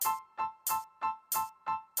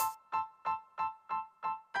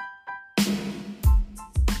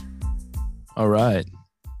All right.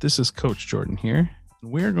 This is Coach Jordan here.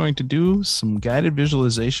 We're going to do some guided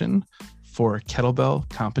visualization for a kettlebell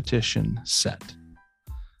competition set.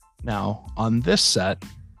 Now, on this set,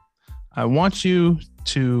 I want you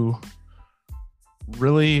to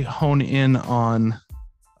really hone in on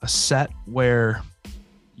a set where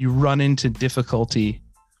you run into difficulty,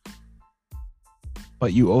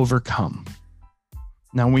 but you overcome.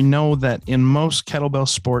 Now, we know that in most kettlebell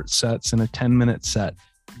sport sets, in a 10-minute set,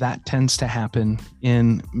 that tends to happen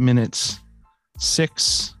in minutes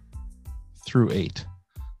 6 through 8.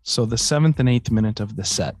 So the 7th and 8th minute of the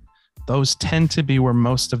set, those tend to be where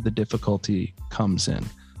most of the difficulty comes in.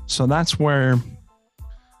 So that's where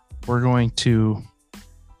we're going to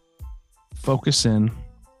focus in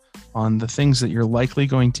on the things that you're likely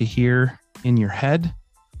going to hear in your head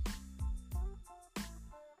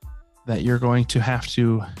that you're going to have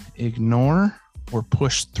to ignore or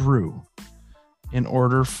push through in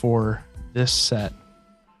order for this set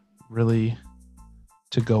really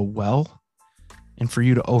to go well and for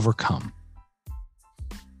you to overcome.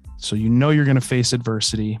 So you know you're going to face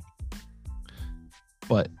adversity,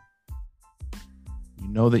 but you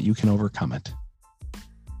know that you can overcome it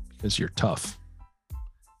because you're tough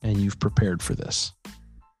and you've prepared for this.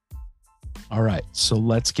 All right, so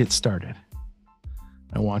let's get started.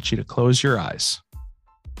 I want you to close your eyes.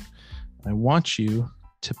 I want you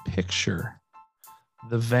to picture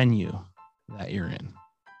the venue that you're in.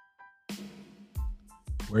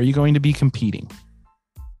 Where are you going to be competing?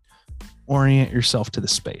 Orient yourself to the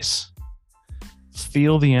space.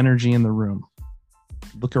 Feel the energy in the room.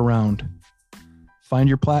 Look around. Find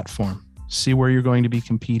your platform. See where you're going to be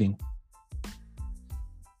competing.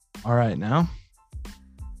 All right, now,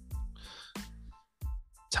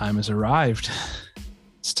 time has arrived.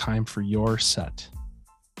 It's time for your set.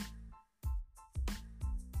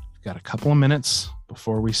 You've got a couple of minutes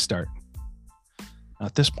before we start. Now,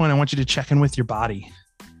 at this point, I want you to check in with your body.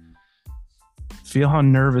 Feel how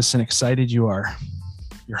nervous and excited you are.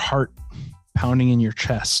 Your heart pounding in your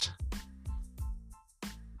chest.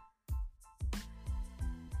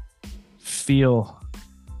 Feel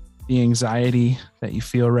the anxiety that you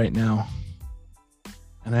feel right now.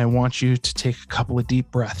 And I want you to take a couple of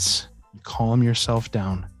deep breaths and calm yourself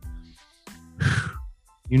down.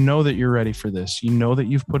 You know that you're ready for this. You know that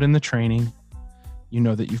you've put in the training. You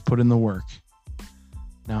know that you've put in the work.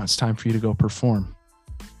 Now it's time for you to go perform.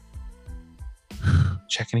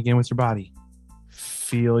 Checking again with your body.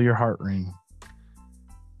 Feel your heart ring.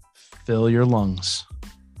 Fill your lungs.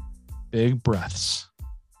 Big breaths.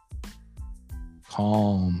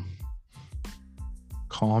 Calm.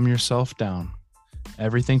 Calm yourself down.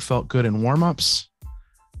 Everything felt good in warm-ups.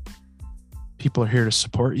 People are here to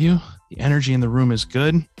support you. The energy in the room is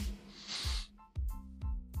good.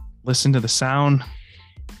 Listen to the sound,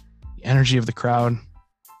 the energy of the crowd.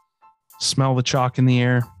 Smell the chalk in the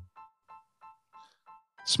air.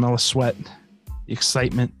 Smell of sweat, the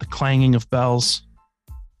excitement, the clanging of bells.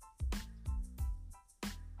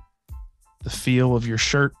 The feel of your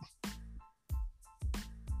shirt.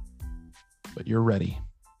 But you're ready.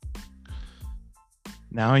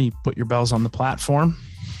 Now you put your bells on the platform.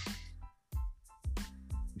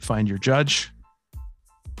 You find your judge.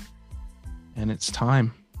 And it's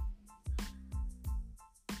time.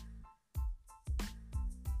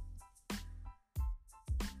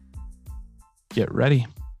 Get ready.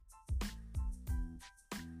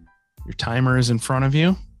 Your timer is in front of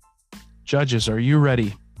you. Judges, are you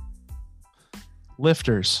ready?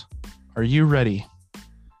 Lifters, are you ready?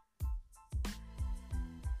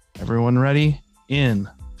 Everyone ready? In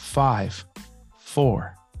 5,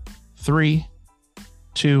 4, 3,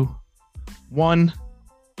 2, 1,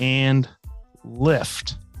 and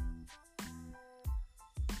lift.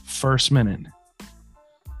 First minute.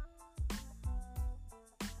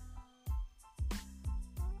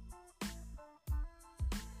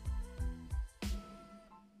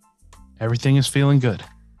 Everything is feeling good.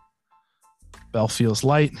 Bell feels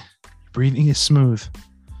light. Your breathing is smooth.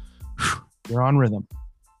 You're on rhythm.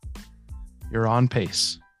 You're on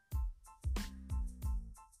pace.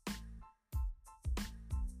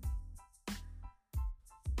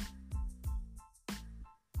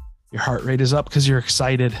 Your heart rate is up because you're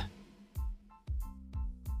excited.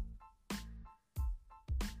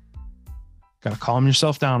 Got to calm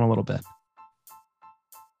yourself down a little bit.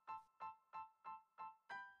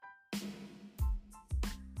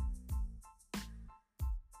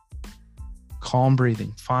 Calm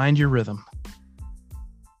breathing. Find your rhythm.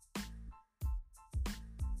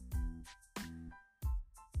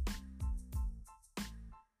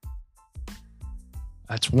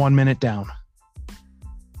 That's 1 minute down.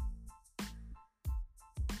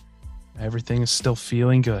 Everything is still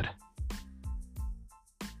feeling good.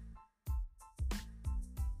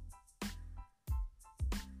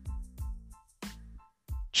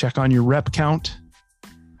 Check on your rep count.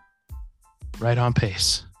 Right on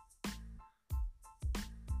pace.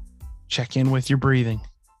 Check in with your breathing.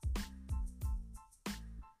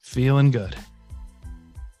 Feeling good.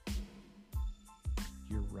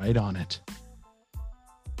 You're right on it.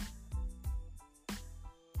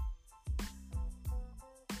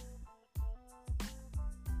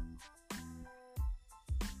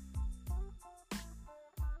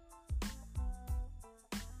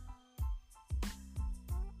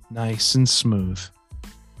 Nice and smooth.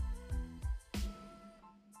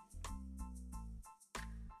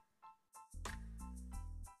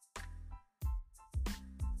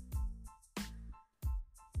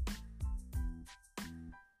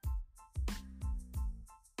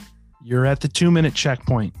 You're at the 2-minute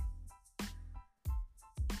checkpoint.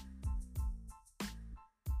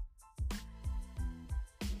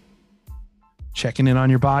 Checking in on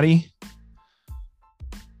your body.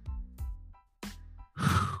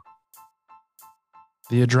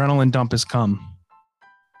 The adrenaline dump has come.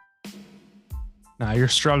 Now you're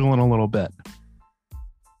struggling a little bit.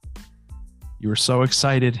 You were so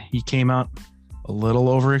excited. You came out a little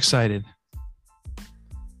overexcited.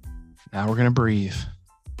 Now we're going to breathe.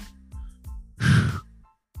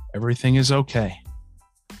 Everything is okay.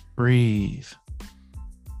 Breathe.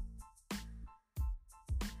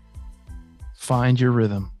 Find your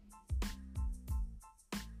rhythm.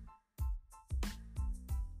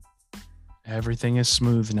 Everything is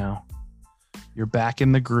smooth now. You're back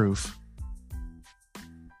in the groove.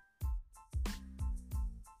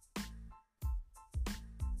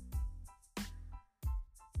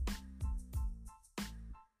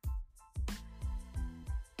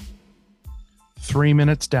 Three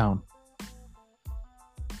minutes down.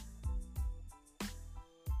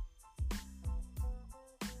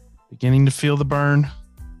 Beginning to feel the burn.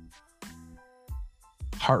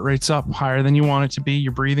 Heart rate's up higher than you want it to be.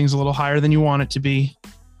 Your breathing's a little higher than you want it to be.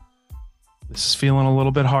 This is feeling a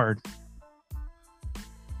little bit hard.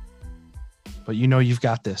 But you know you've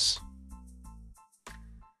got this.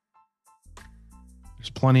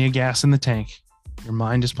 There's plenty of gas in the tank. Your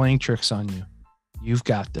mind is playing tricks on you. You've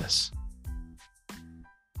got this.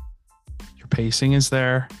 Your pacing is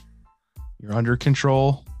there. You're under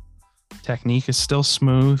control. Technique is still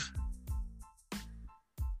smooth.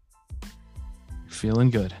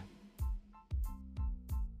 Feeling good.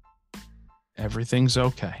 Everything's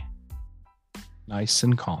okay. Nice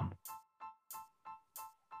and calm.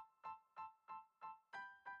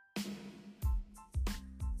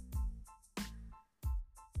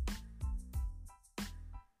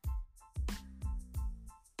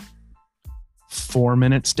 Four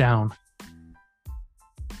minutes down.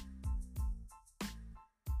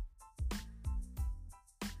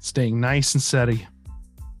 Staying nice and steady.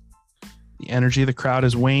 The energy of the crowd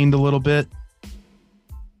has waned a little bit.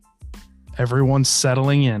 Everyone's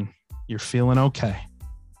settling in. You're feeling okay.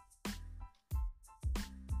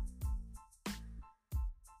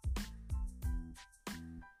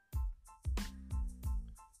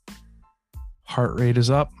 Heart rate is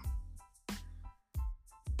up.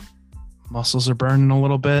 Muscles are burning a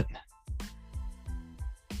little bit.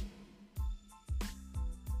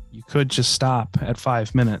 You could just stop at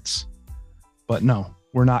 5 minutes, but no.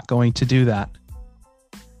 We're not going to do that.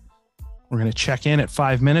 We're going to check in at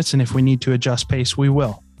 5 minutes, and if we need to adjust pace, we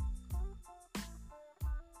will.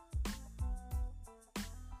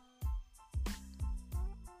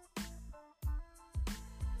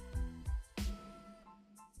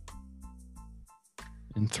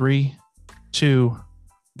 In 3, 2,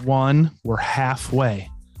 1, we're halfway.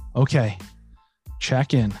 Okay,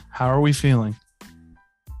 check in. How are we feeling?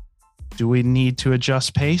 Do we need to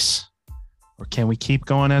adjust pace? Or can we keep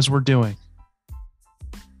going as we're doing?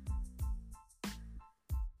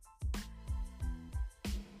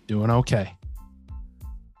 Doing okay.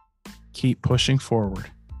 Keep pushing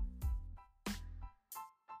forward.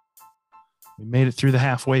 We made it through the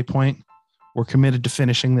halfway point. We're committed to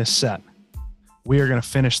finishing this set. We are going to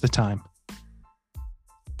finish the time.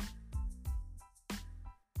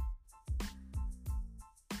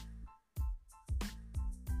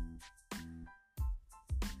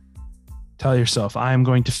 Tell yourself, I am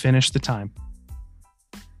going to finish the time.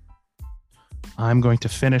 I'm going to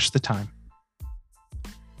finish the time.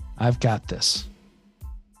 I've got this.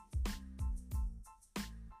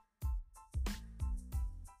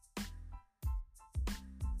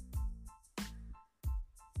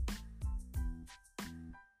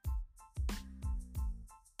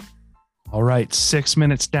 All right, 6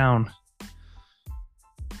 minutes down.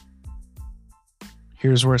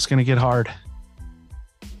 Here's where it's going to get hard.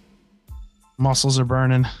 Muscles are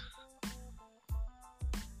burning.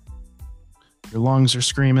 Your lungs are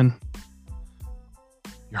screaming.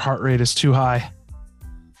 Your heart rate is too high.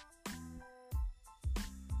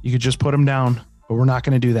 You could just put them down, but we're not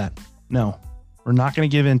going to do that. No, we're not going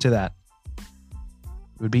to give in to that.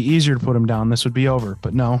 It would be easier to put them down. This would be over,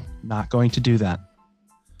 but no, not going to do that.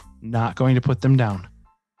 Not going to put them down.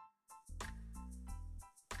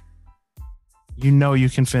 You know you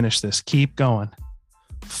can finish this. Keep going.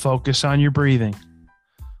 Focus on your breathing.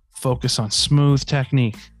 Focus on smooth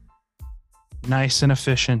technique. Nice and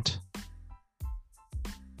efficient.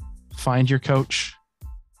 Find your coach.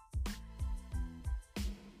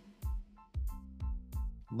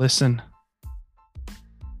 Listen.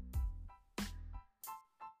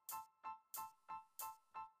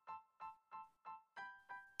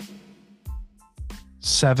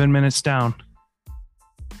 Seven minutes down.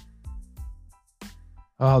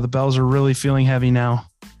 Oh, the bells are really feeling heavy now.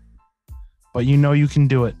 But you know you can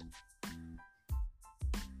do it.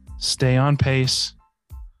 Stay on pace.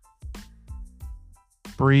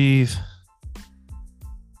 Breathe.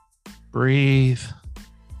 Breathe.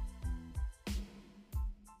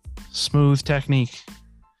 Smooth technique.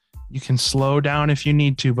 You can slow down if you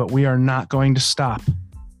need to, but we are not going to stop.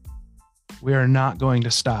 We are not going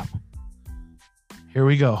to stop. Here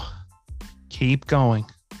we go. Keep going.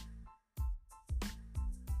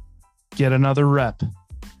 Get another rep.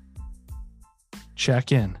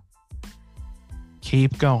 Check in.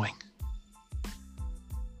 Keep going.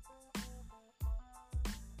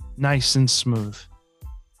 Nice and smooth.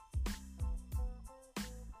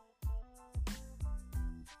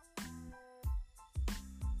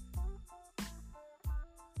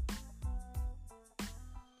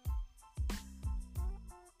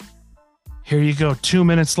 Here you go. 2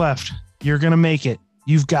 minutes left. You're going to make it.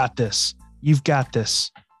 You've got this. You've got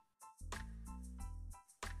this.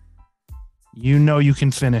 You know you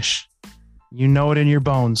can finish. You know it in your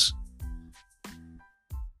bones.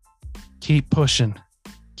 Keep pushing.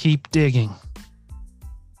 Keep digging.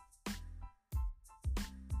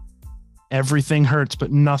 Everything hurts,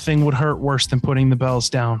 but nothing would hurt worse than putting the bells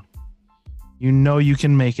down. You know you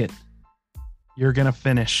can make it. You're going to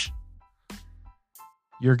finish.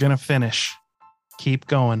 You're going to finish. Keep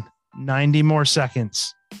going. 90 more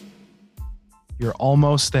seconds. You're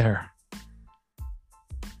almost there.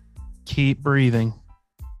 Keep breathing.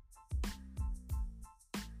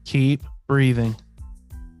 Keep breathing.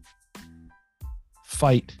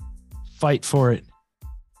 Fight. Fight for it.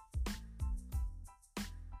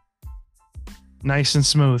 Nice and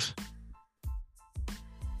smooth.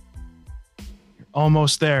 You're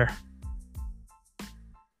almost there.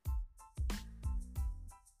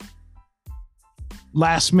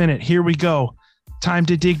 Last minute. Here we go. Time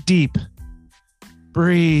to dig deep.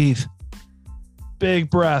 Breathe. Big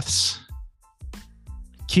breaths.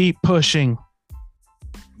 Keep pushing.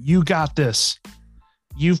 You got this.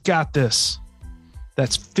 You've got this.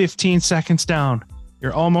 That's 15 seconds down.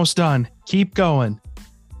 You're almost done. Keep going.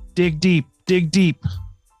 Dig deep. Dig deep.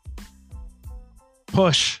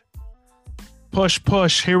 Push. Push,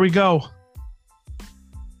 push. Here we go.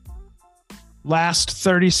 Last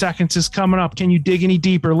 30 seconds is coming up. Can you dig any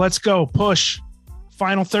deeper? Let's go. Push.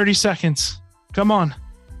 Final 30 seconds. Come on.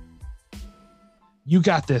 You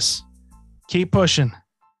got this. Keep pushing.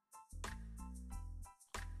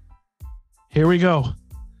 Here we go.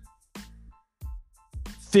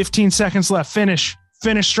 15 seconds left. Finish.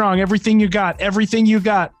 Finish strong. Everything you got. Everything you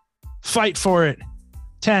got. Fight for it.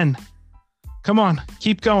 10. Come on.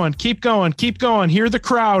 Keep going. Keep going. Keep going. Hear the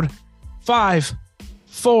crowd. 5,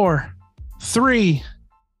 4, 3,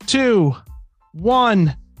 2,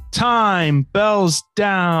 1. Time. Bells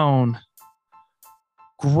down.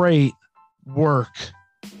 Great work.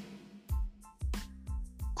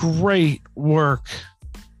 Great work.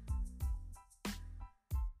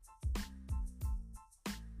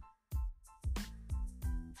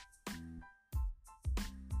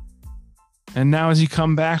 And now as you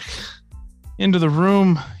come back into the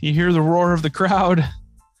room, you hear the roar of the crowd.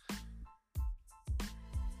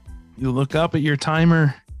 You look up at your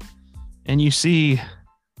timer and you see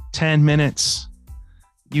 10 minutes.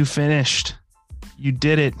 You finished. You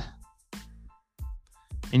did it.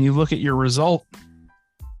 And you look at your result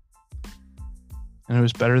and it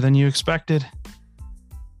was better than you expected.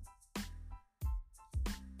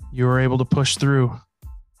 You were able to push through.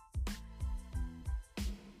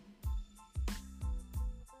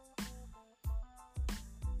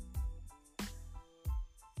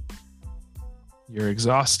 You're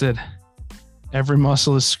exhausted. Every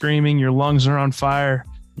muscle is screaming. Your lungs are on fire.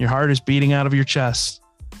 Your heart is beating out of your chest.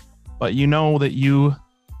 but you know that you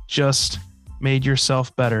just made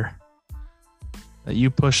yourself better, that you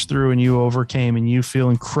pushed through and you overcame, and you feel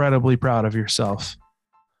incredibly proud of yourself.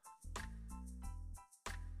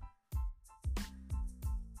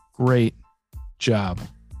 Great job.